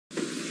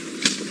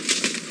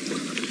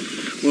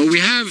Well, we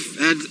have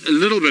had a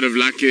little bit of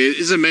luck. There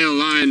is a male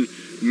lion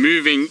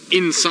moving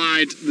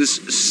inside this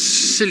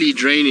silly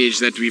drainage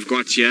that we've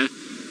got here,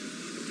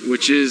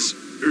 which is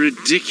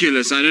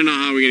ridiculous. I don't know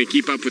how we're going to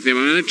keep up with him.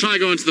 I'm going to try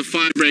go onto the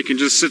fire break and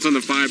just sit on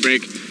the fire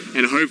break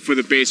and hope for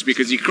the best,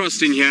 because he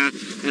crossed in here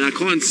and I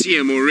can't see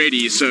him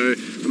already. So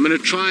I'm going to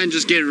try and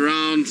just get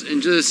around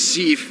and just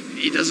see if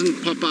he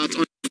doesn't pop out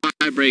on the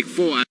fire break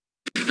 4.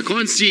 I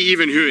can't see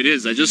even who it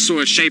is. I just saw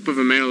a shape of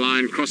a male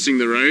lion crossing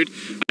the road.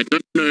 I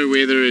don't know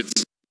whether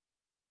it's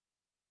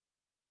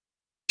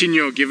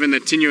Tinyo, given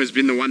that Tinyo has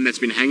been the one that's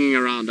been hanging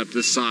around up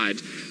this side.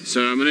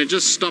 So I'm going to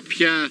just stop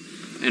here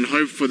and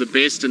hope for the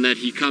best and that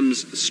he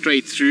comes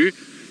straight through.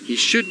 He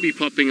should be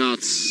popping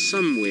out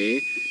somewhere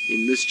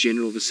in this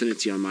general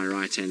vicinity on my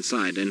right hand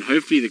side, and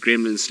hopefully the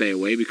gremlins stay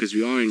away, because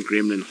we are in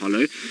Gremlin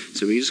Hollow.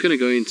 So we're just going to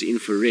go into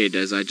infrared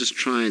as I just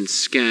try and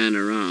scan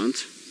around.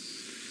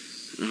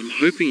 And I'm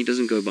hoping he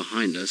doesn't go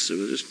behind us, so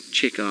we'll just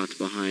check out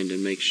behind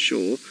and make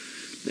sure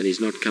that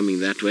he's not coming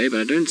that way.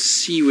 But I don't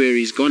see where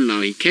he's gone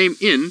now. He came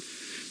in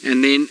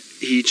and then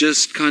he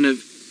just kind of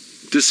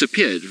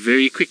disappeared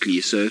very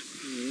quickly. So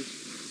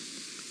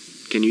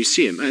can you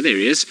see him? Oh, there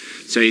he is.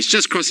 So he's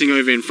just crossing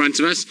over in front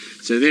of us.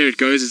 So there it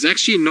goes. It's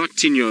actually not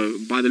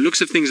Tinyo. By the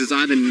looks of things, it's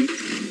either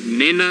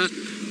Nena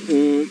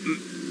or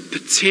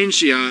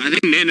potentially, I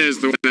think Nena is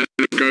the one that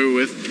I'm going to go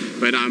with,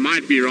 but I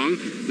might be wrong.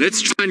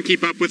 Let's try and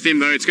keep up with him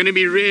though. It's going to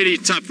be really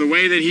tough. The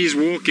way that he's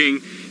walking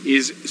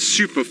is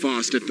super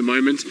fast at the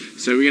moment.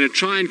 So we're going to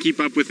try and keep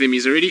up with him.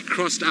 He's already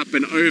crossed up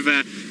and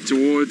over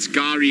towards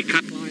Gari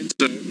cut line.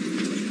 So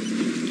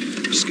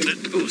just going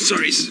to, oh,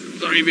 sorry,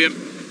 Viam.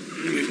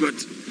 We've got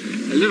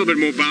a little bit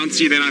more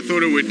bouncy than I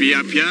thought it would be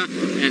up here,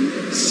 and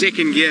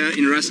second gear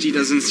in Rusty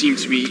doesn't seem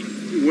to be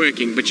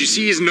working, but you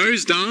see his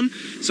nose down,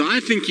 so I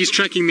think he's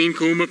tracking the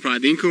Nkahuma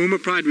Pride. The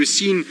Nkahuma Pride was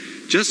seen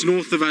just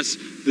north of us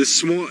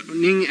this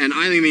morning, and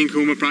I think the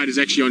Nkahuma Pride is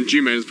actually on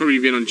Djuma. It's probably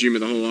been on Djuma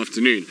the whole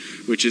afternoon,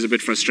 which is a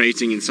bit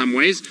frustrating in some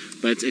ways,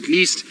 but at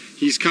least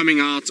he's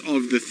coming out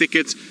of the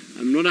thicket.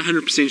 I'm not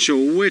 100%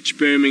 sure which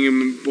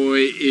Birmingham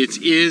Boy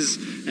it is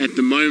at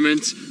the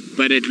moment,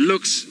 but it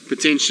looks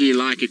potentially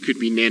like it could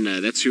be Nena.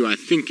 That's who I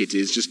think it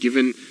is, just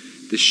given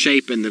the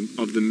shape and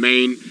of the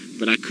mane,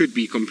 but I could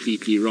be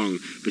completely wrong.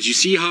 But you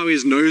see how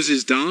his nose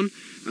is down?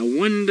 I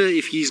wonder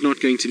if he's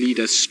not going to lead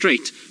us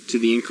straight to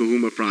the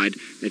Nkahuma Pride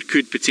that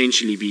could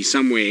potentially be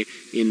somewhere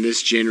in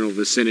this general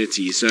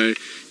vicinity. So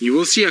you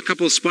will see a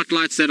couple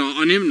spotlights that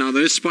are on him. Now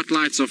those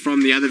spotlights are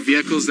from the other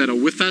vehicles that are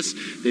with us.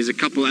 There's a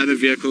couple other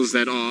vehicles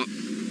that are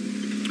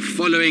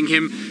following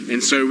him,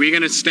 and so we're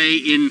going to stay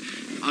in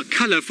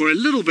colour for a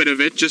little bit of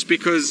it, just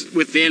because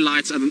with their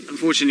lights,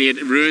 unfortunately,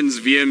 it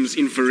ruins VM's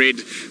infrared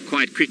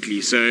quite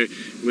quickly. So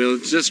we'll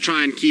just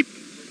try and keep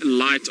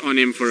light on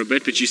him for a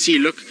bit. But you see,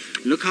 look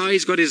how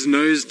he's got his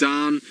nose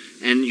down,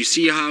 and you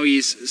see how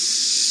he's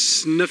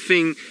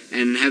sniffing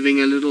and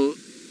having a little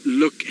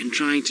look and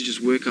trying to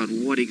just work out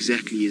what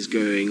exactly is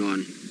going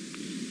on.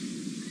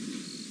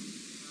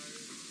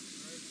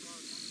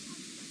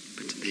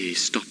 But there he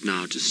stopped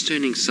now, just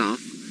turning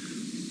south.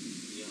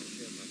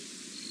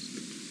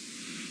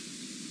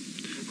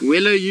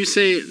 Wello, you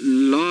say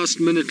last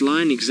minute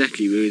line?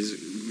 Exactly. We was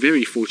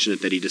very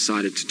fortunate that he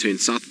decided to turn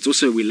south. It's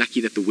also, we're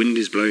lucky that the wind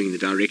is blowing in the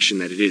direction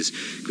that it is,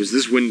 because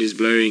this wind is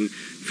blowing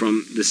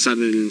from the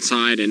southern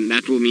side, and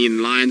that will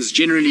mean lions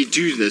generally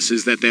do this,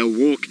 is that they'll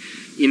walk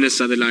in a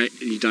southerly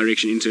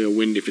direction into a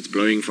wind. If it's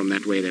blowing from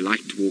that way, they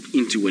like to walk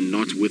into wind,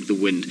 not with the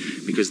wind,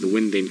 because the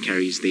wind then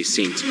carries their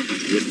scent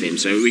with them.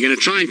 So we're going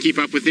to try and keep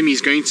up with him.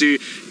 He's going to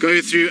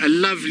go through a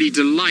lovely,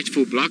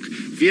 delightful block.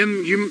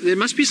 VM, there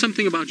must be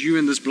something about you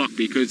in this block,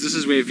 because this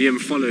is where VM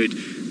followed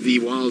the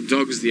wild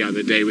dogs the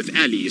other day with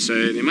Ali.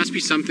 So there must be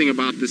something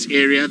about this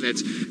area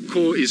that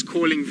is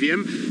calling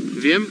VM.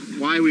 VM,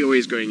 why are we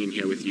always going in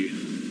here with you?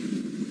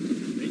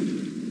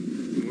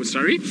 Oh,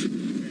 sorry?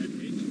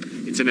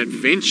 It's an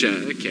adventure.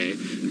 Okay.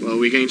 Well,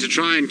 we're going to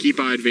try and keep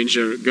our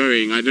adventure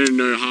going. I don't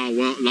know how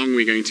long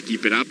we're going to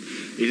keep it up.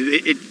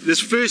 This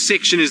first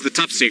section is the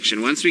tough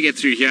section. Once we get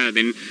through here,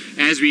 then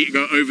as we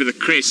go over the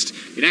crest,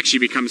 it actually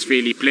becomes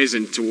fairly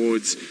pleasant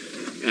towards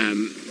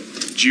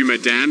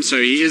Djuma Dam. So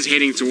he is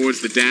heading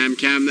towards the dam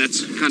cam.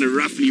 That's kind of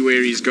roughly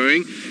where he's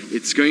going.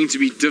 It's going to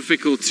be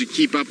difficult to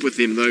keep up with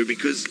him though,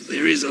 because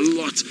there is a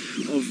lot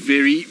of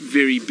very,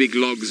 very big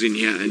logs in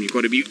here, and you've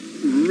got to be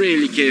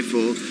really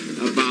careful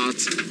about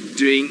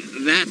doing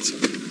that.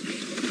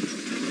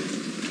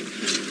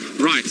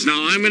 Right,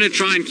 now I'm going to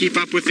try and keep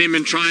up with him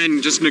and try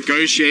and just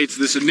negotiate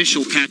this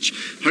initial catch.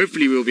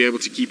 Hopefully we'll be able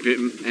to keep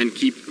him and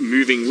keep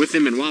moving with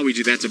him. And while we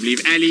do that, I believe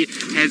Ali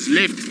has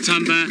left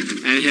Tumba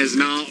and has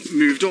now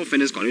moved off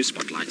and has got his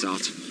spotlight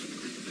out.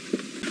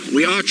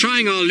 We are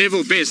trying our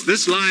level best.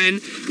 This lion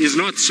is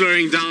not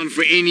slowing down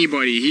for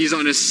anybody. He's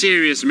on a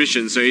serious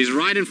mission. So he's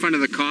right in front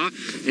of the car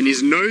and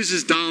his nose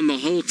is down the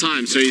whole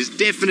time. So he's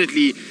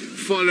definitely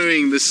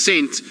following the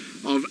scent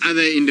of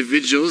other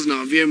individuals.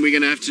 Now, VM, we're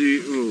going to have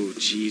to... Oh,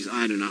 geez,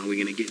 I don't know how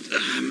we're going to get...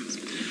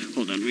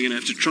 hold on, we're going to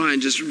have to try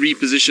and just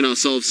reposition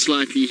ourselves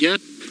slightly here.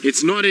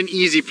 It's not an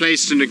easy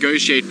place to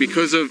negotiate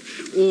because of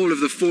all of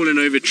the fallen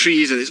over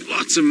trees, and there's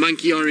lots of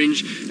monkey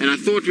orange, and I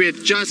thought we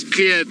had just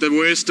cleared the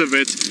worst of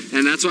it,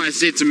 and that's why I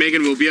said to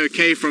Megan we'll be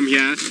okay from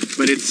here,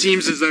 but it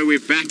seems as though we're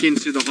back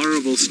into the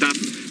horrible stuff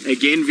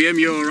again. VM,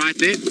 you're alright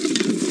there?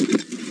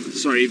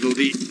 Sorry,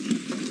 Vildi.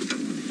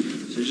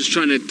 So just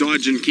trying to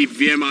dodge and keep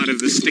VM out of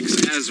the sticks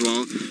as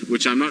well,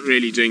 which I'm not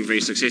really doing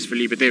very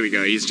successfully, but there we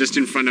go. He's just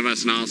in front of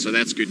us now, so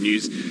that's good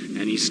news.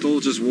 And he's still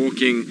just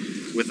walking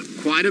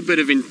with quite a bit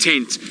of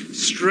intent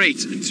straight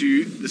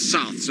to the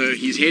south. So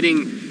he's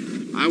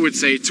heading, I would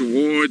say,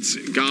 towards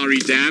Gari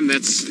Dam.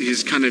 That's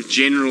his kind of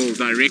general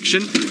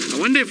direction. I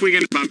wonder if we're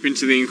going to bump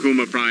into the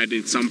Angama Pride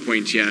at some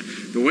point here.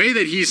 The way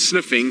that he's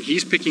sniffing,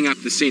 he's picking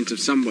up the scent of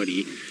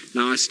somebody.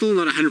 Now, I'm still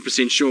not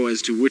 100% sure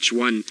as to which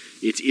one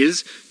it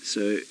is.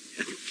 So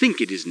I think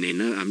it is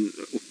Nena,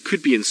 or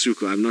could be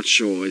Nsuku, I'm not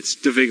sure. It's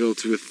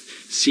difficult with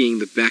seeing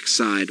the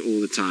backside all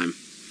the time.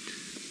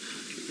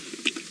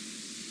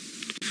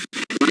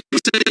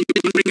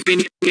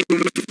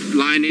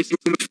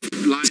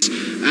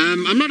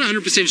 I'm not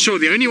 100% sure.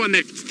 The only one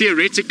that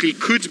theoretically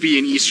could be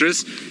in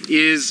estrus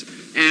is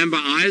Amber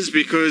Eyes,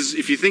 because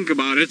if you think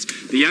about it,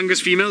 the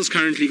youngest female's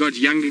currently got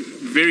young,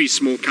 very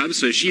small cubs,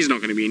 so she's not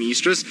going to be in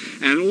estrus,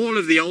 and all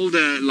of the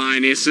older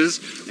lionesses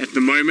at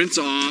the moment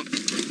are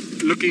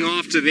looking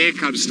after their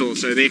cubs still.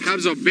 So their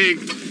cubs are big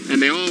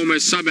and they are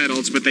almost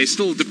sub-adults, but they're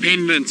still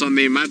dependent on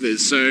their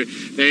mothers, so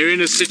they're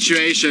in a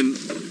situation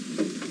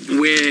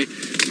where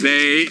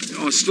they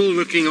are still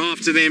looking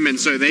after them, and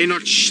so they're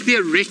not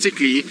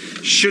theoretically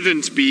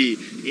shouldn't be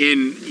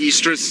in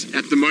estrus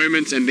at the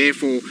moment, and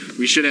therefore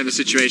we should have a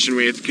situation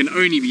where it can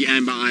only be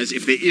Amber Eyes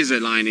if there is a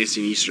lioness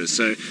in estrus.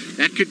 So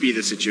that could be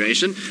the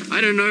situation.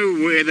 I don't know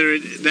whether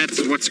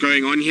that's what's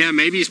going on here.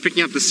 Maybe he's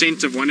picking up the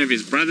scent of one of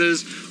his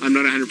brothers. I'm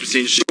not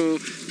 100% sure.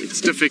 It's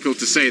difficult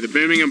to say. The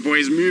Birmingham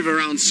boys move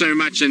around so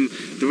much, and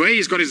the way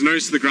he's got his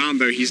nose to the ground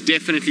though, he's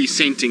definitely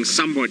scenting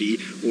somebody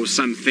or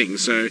something.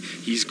 So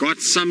he's got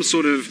some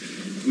sort of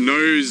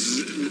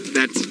nose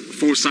that's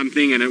for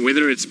something, and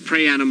whether it's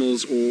prey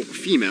animals or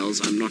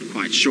females, I'm not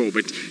quite sure.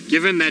 But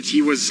given that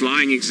he was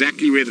lying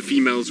exactly where the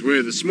females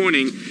were this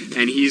morning,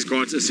 and he's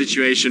got a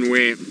situation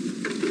where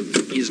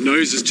his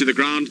nose is to the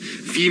ground,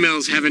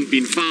 females haven't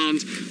been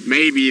found,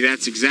 maybe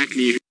that's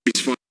exactly who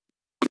he's following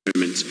at the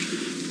moment.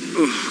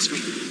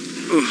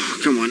 Oh,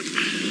 come on.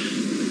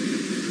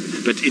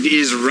 But it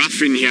is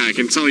rough in here, I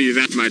can tell you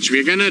that much.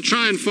 We're going to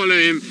try and follow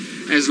him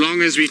as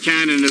long as we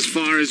can and as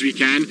far as we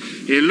can.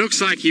 It looks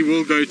like he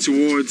will go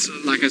towards,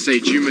 like I say,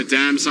 Djuma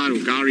Dam side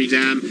or Gari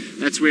Dam.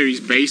 That's where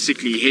he's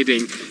basically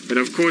heading. But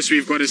of course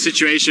we've got a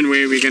situation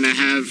where we're going to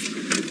have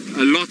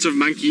a lot of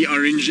monkey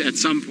orange at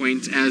some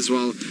point as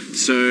well.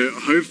 So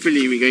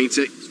hopefully we're going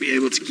to be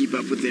able to keep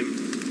up with them.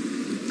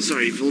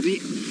 Sorry,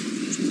 Vildi.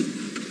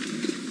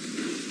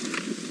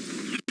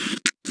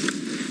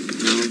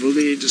 Now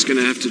Vildi just going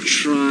to have to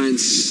try and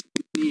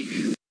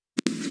sneak.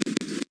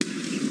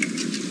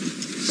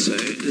 So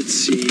let's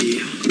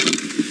see.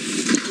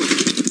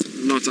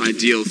 Not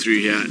ideal through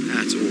here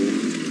at all.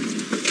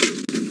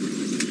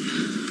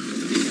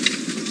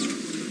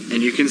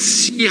 And you can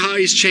see how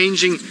he's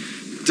changing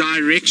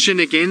direction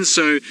again.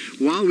 So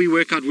while we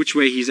work out which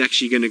way he's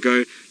actually going to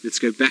go, let's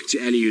go back to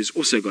Ali, who's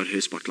also got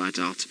her spotlight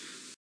out.